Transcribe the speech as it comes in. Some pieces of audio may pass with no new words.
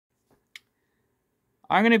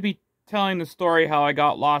I'm going to be telling the story how I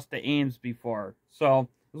got lost at Ames before. So,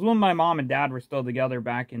 it was when my mom and dad were still together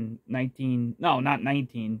back in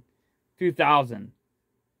 2000.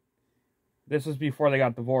 This was before they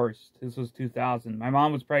got divorced. This was 2000. My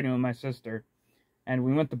mom was pregnant with my sister, and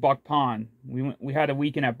we went to Buck Pond. We had a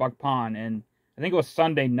weekend at Buck Pond, and I think it was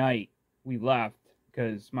Sunday night we left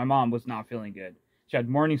because my mom was not feeling good. She had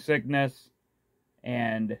morning sickness,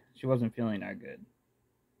 and she wasn't feeling that good.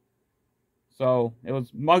 So, it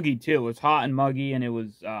was muggy too. It was hot and muggy, and it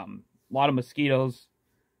was a lot of mosquitoes.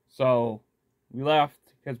 So, we left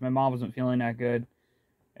because my mom wasn't feeling that good.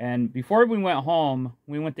 And before we went home,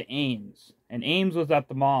 we went to Ames. And Ames was at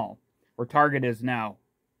the mall, where Target is now.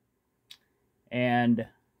 And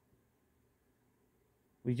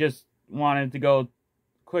we just wanted to go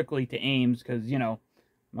quickly to Ames because, you know,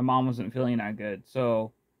 my mom wasn't feeling that good.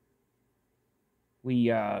 So,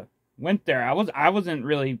 we went there. I wasn't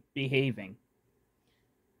really behaving.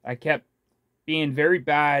 I kept being very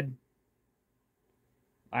bad.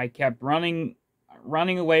 I kept running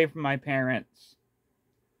away from my parents.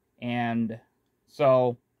 And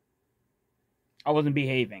so I wasn't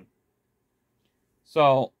behaving.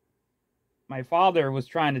 So my father was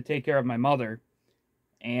trying to take care of my mother,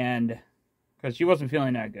 and because she wasn't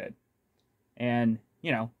feeling that good. And,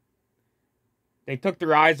 you know, they took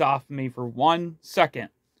their eyes off of me for 1 second.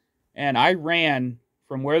 And I ran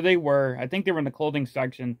from where they were. I think they were in the clothing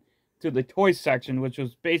section to the toy section, which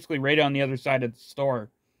was basically right on the other side of the store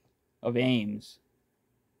of Ames.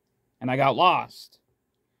 And I got lost.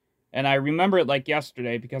 And I remember it like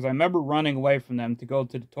yesterday because I remember running away from them to go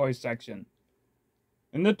to the toy section.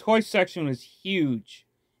 And the toy section was huge.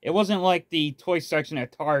 It wasn't like the toy section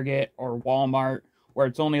at Target or Walmart where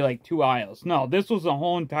it's only like 2 aisles. No, this was a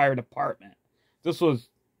whole entire department. This was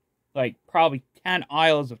like probably 10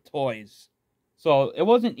 aisles of toys. So it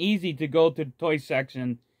wasn't easy to go to the toy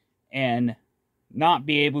section and not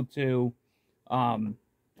be able to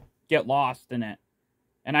get lost in it.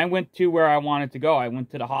 And I went to where I wanted to go. I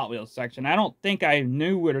went to the Hot Wheels section. I don't think I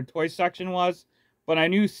knew where the toy section was, but I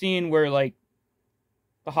knew seeing where like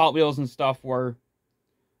the Hot Wheels and stuff were.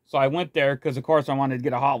 So I went there because of course I wanted to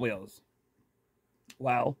get a Hot Wheels.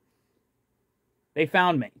 Well, they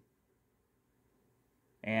found me.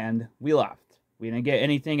 And we left. We didn't get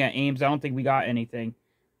anything at Ames. I don't think we got anything.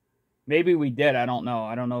 Maybe we did. I don't know.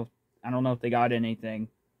 I don't know if they got anything.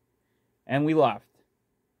 And we left.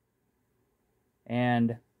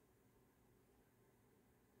 And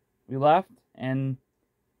we left, and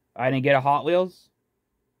I didn't get a Hot Wheels.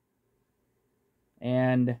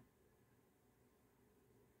 And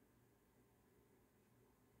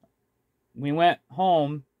we went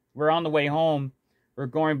home. We're on the way home. We're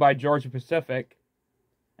going by Georgia Pacific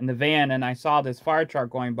in the van, and I saw this fire truck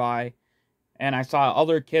going by, and I saw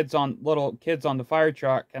other little kids on the fire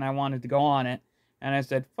truck, and I wanted to go on it, and I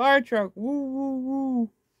said, "Fire truck, woo, woo, woo."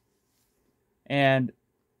 And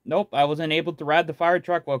nope, I wasn't able to ride the fire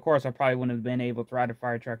truck. Well, of course, I probably wouldn't have been able to ride a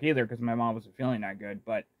fire truck either because my mom wasn't feeling that good.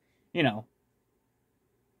 But, you know,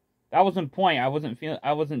 that wasn't the point. I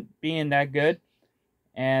wasn't being that good.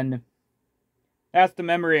 And that's the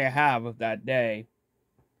memory I have of that day.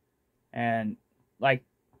 And like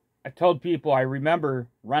I told people, I remember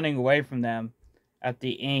running away from them at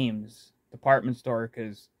the Ames department store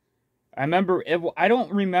because I remember it. I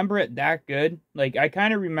don't remember it that good. Like, I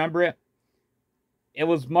kind of remember it. It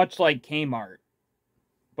was much like Kmart,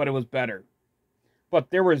 but it was better. But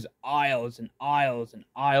there was aisles and aisles and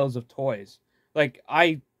aisles of toys. Like,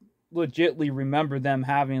 I legitly remember them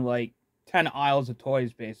having like 10 aisles of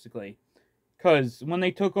toys, basically. Because when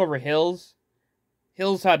they took over Hills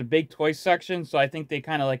had a big toy section, so I think they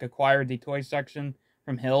kind of like acquired the toy section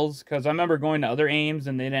from Hills. Because I remember going to other Ames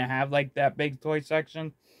and they didn't have like that big toy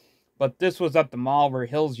section. But this was at the mall where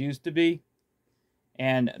Hills used to be.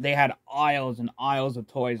 And they had aisles and aisles of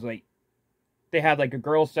toys. Like, they had like a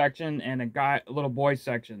girl section and a little boy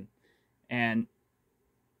section. And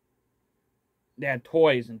they had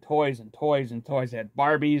toys and toys and toys and toys. They had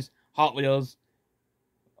Barbies, Hot Wheels,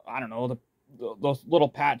 I don't know, those little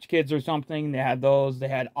Patch Kids or something. They had those. They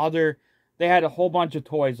had a whole bunch of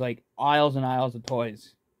toys, like aisles and aisles of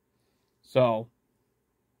toys. So,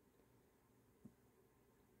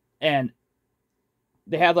 and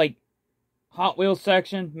they had like Hot Wheels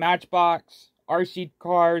section, Matchbox, RC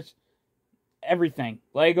cars, everything.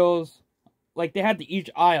 Legos. Like, they had to each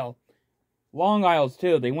aisle. Long aisles,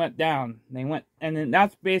 too. They went down. And then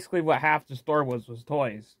that's basically what half the store was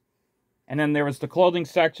toys. And then there was the clothing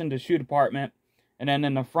section, the shoe department. And then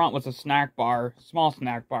in the front was a snack bar, small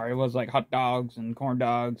snack bar. It was like hot dogs and corn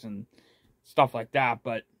dogs and stuff like that.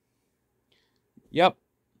 But, yep.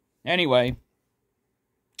 Anyway,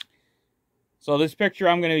 So this picture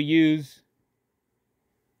I'm going to use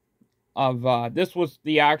of, this was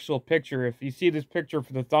the actual picture. If you see this picture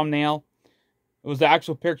for the thumbnail, it was the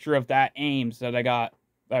actual picture of that Ames that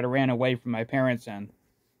I ran away from my parents in.